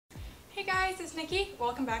Hey guys, it's Nikki.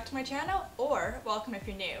 Welcome back to my channel, or welcome if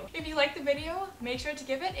you're new. If you like the video, make sure to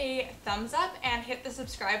give it a thumbs up and hit the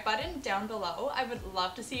subscribe button down below. I would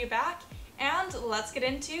love to see you back. And let's get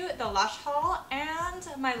into the Lush haul and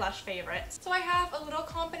my Lush favorites. So I have a little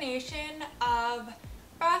combination of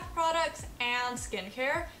bath products and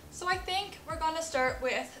skincare. So I think we're gonna start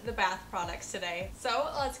with the bath products today.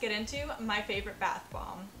 So let's get into my favorite bath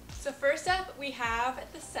bomb. So first up, we have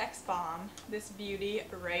the Sex Bomb, this beauty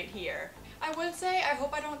right here. I would say I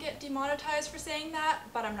hope I don't get demonetized for saying that,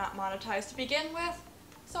 but I'm not monetized to begin with,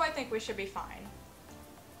 so I think we should be fine.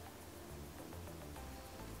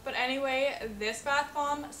 But anyway, this bath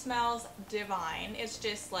bomb smells divine. It's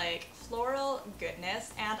just like floral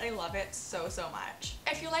goodness, and I love it so much.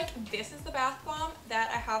 I feel like this is the bath bomb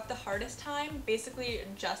that I have the hardest time basically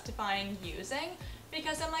justifying using,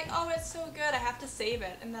 because I'm like, oh, it's so good, I have to save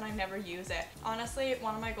it, and then I never use it. Honestly,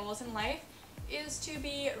 one of my goals in life is to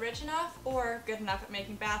be rich enough or good enough at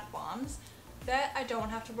making bath bombs that I don't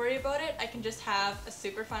have to worry about it. I can just have a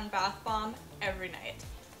super fun bath bomb every night.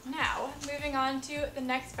 Now, moving on to the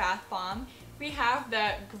next bath bomb, we have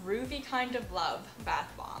the Groovy Kind of Love bath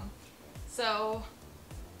bomb. So,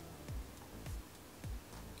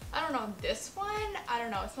 I don't know, this one, I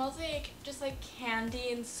don't know, it smells like just like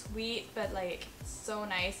candy and sweet, but like so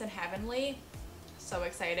nice and heavenly. So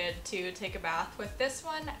excited to take a bath with this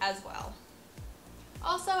one as well.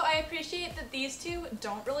 Also, I appreciate that these two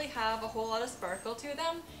don't really have a whole lot of sparkle to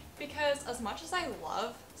them, because as much as I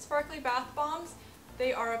love sparkly bath bombs,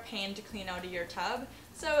 they are a pain to clean out of your tub,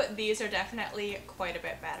 so these are definitely quite a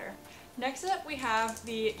bit better. Next up, we have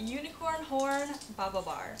the Unicorn Horn Bubble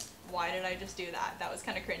Bar. Why did I just do that? That was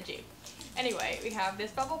kind of cringy. Anyway, we have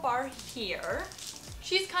this bubble bar here.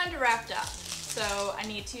 She's kind of wrapped up, so I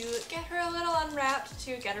need to get her a little unwrapped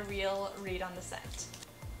to get a real read on the scent.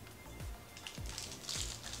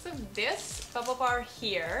 So this bubble bar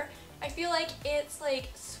here, I feel like it's like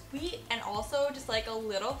sweet and also just like a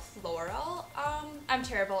little floral. I'm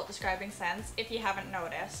terrible at describing scents if you haven't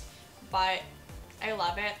noticed, but I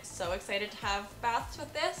love it. So excited to have baths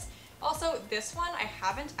with this. Also, this one I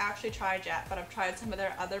haven't actually tried yet, but I've tried some of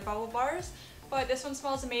their other bubble bars, but this one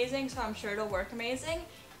smells amazing, so I'm sure it'll work amazing.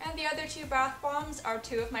 And the other two bath bombs are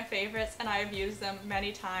two of my favorites, and I've used them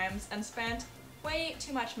many times and spent way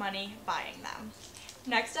too much money buying them.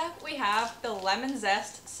 Next up, we have the Lemon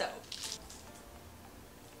Zest Soap.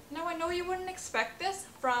 Now, I know you wouldn't expect this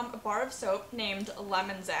from a bar of soap named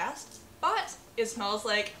Lemon Zest, but it smells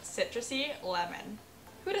like citrusy lemon.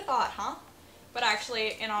 Who'd have thought, huh? But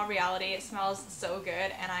actually, in all reality, it smells so good,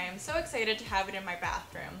 and I am so excited to have it in my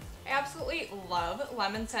bathroom. I absolutely love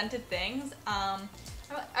lemon scented things.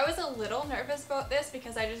 I was a little nervous about this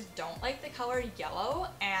because I just don't like the color yellow,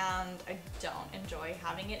 and I don't enjoy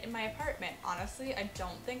having it in my apartment. Honestly, I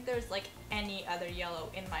don't think there's like any other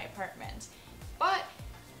yellow in my apartment. But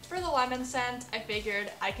for the lemon scent, I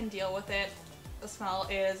figured I can deal with it. The smell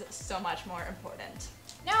is so much more important.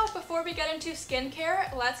 Now, before we get into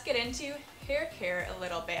skincare, let's get into hair care a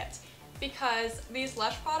little bit, because these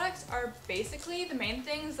Lush products are basically the main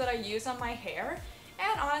things that I use on my hair,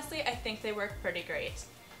 and honestly, I think they work pretty great.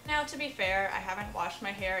 Now, to be fair, I haven't washed my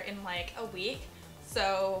hair in like a week,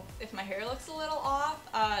 so if my hair looks a little off,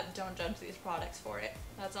 don't judge these products for it.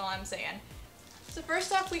 That's all I'm saying. So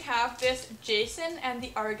first up, we have this Jason and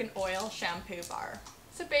the Argan Oil Shampoo Bar.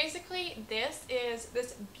 So basically, this is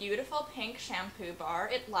this beautiful pink shampoo bar.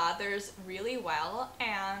 It lathers really well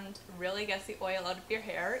and really gets the oil out of your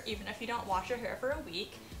hair, even if you don't wash your hair for a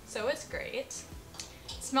week, so it's great.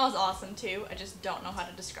 It smells awesome too, I just don't know how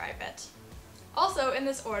to describe it. Also, in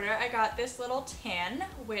this order, I got this little tin,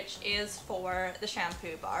 which is for the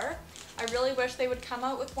shampoo bar. I really wish they would come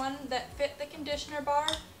out with one that fit the conditioner bar,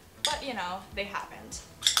 but you know, they haven't.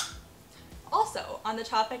 Also, on the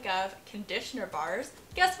topic of conditioner bars,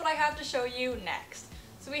 guess what I have to show you next?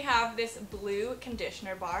 So we have this blue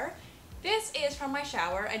conditioner bar. This is from my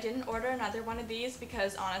shower. I didn't order another one of these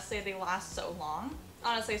because honestly they last so long.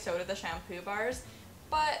 Honestly, so do the shampoo bars,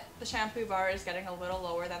 but the shampoo bar is getting a little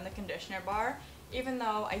lower than the conditioner bar, even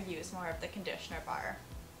though I use more of the conditioner bar.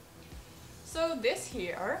 So this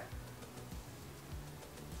here,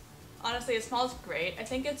 honestly, it smells great. I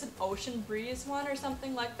think it's an Ocean Breeze one or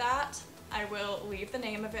something like that. I will leave the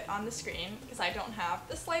name of it on the screen because I don't have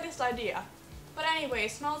the slightest idea. But anyway,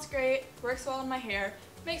 smells great, works well in my hair,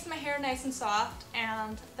 makes my hair nice and soft,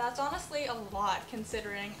 and that's honestly a lot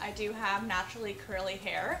considering I do have naturally curly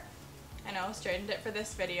hair. I know, straightened it for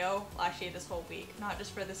this video, well, actually this whole week, not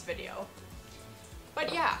just for this video.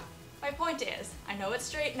 But yeah, my point is, I know it's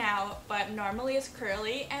straight now, but normally it's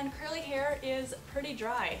curly, and curly hair is pretty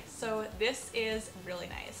dry, so this is really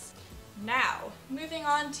nice. Now, moving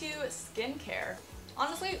on to skincare.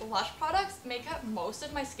 Honestly, Lush products make up most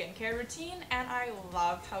of my skincare routine, and I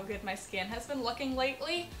love how good my skin has been looking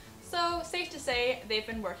lately, so safe to say they've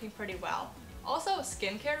been working pretty well. Also,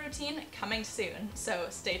 skincare routine coming soon, so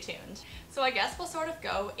stay tuned. So I guess we'll sort of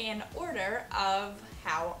go in order of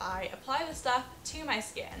how I apply the stuff to my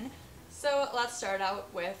skin. So let's start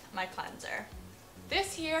out with my cleanser.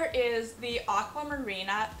 This here is the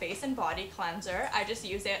Aquamarina Face and Body Cleanser. I just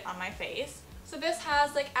use it on my face. So this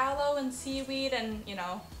has like aloe and seaweed and, you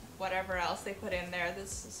know, whatever else they put in there.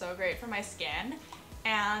 This is so great for my skin.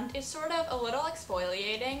 And it's sort of a little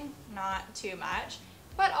exfoliating, not too much,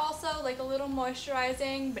 but also like a little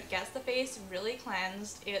moisturizing, but gets the face really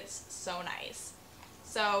cleansed. It's so nice.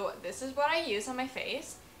 So this is what I use on my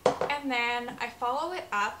face. And then I follow it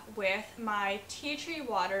up with my tea tree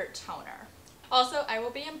water toner. Also, I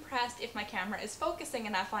will be impressed if my camera is focusing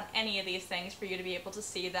enough on any of these things for you to be able to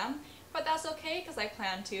see them, but that's okay because I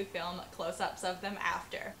plan to film close-ups of them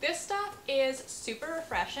after. This stuff is super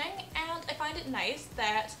refreshing, and I find it nice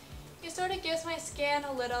that it sort of gives my skin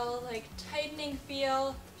a little like tightening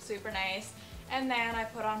feel, super nice. And then I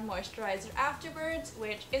put on moisturizer afterwards,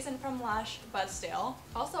 which isn't from Lush, but still.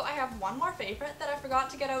 Also, I have one more favorite that I forgot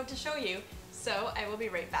to get out to show you, so I will be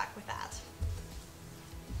right back with that.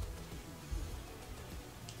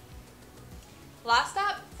 Last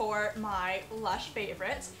up for my Lush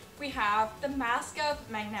favorites, we have the Mask of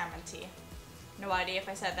Magnanimity. No idea if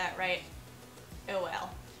I said that right. Oh well.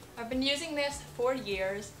 I've been using this for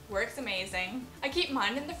years, works amazing. I keep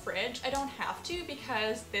mine in the fridge. I don't have to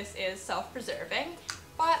because this is self-preserving,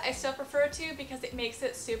 but I still prefer to because it makes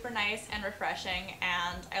it super nice and refreshing,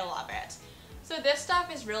 and I love it. So this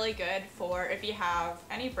stuff is really good for if you have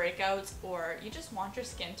any breakouts or you just want your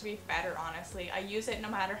skin to be better, honestly. I use it no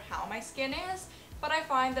matter how my skin is, but I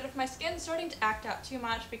find that if my skin's starting to act up too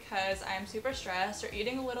much because I'm super stressed or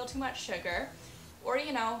eating a little too much sugar, or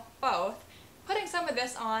you know, both, putting some of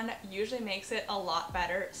this on usually makes it a lot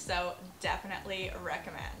better, so definitely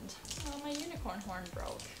recommend. Oh, my unicorn horn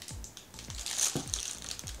broke.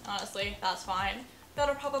 Honestly, that's fine.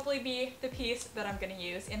 That'll probably be the piece that I'm gonna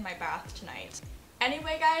use in my bath tonight.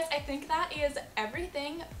 Anyway guys, I think that is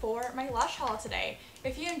everything for my Lush haul today.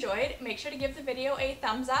 If you enjoyed, make sure to give the video a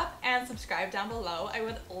thumbs up and subscribe down below. I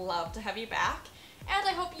would love to have you back. And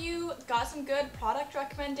I hope you got some good product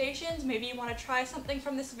recommendations. Maybe you want to try something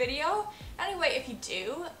from this video. Anyway, if you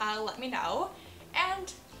do, let me know.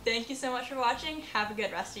 And thank you so much for watching. Have a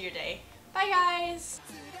good rest of your day. Bye guys!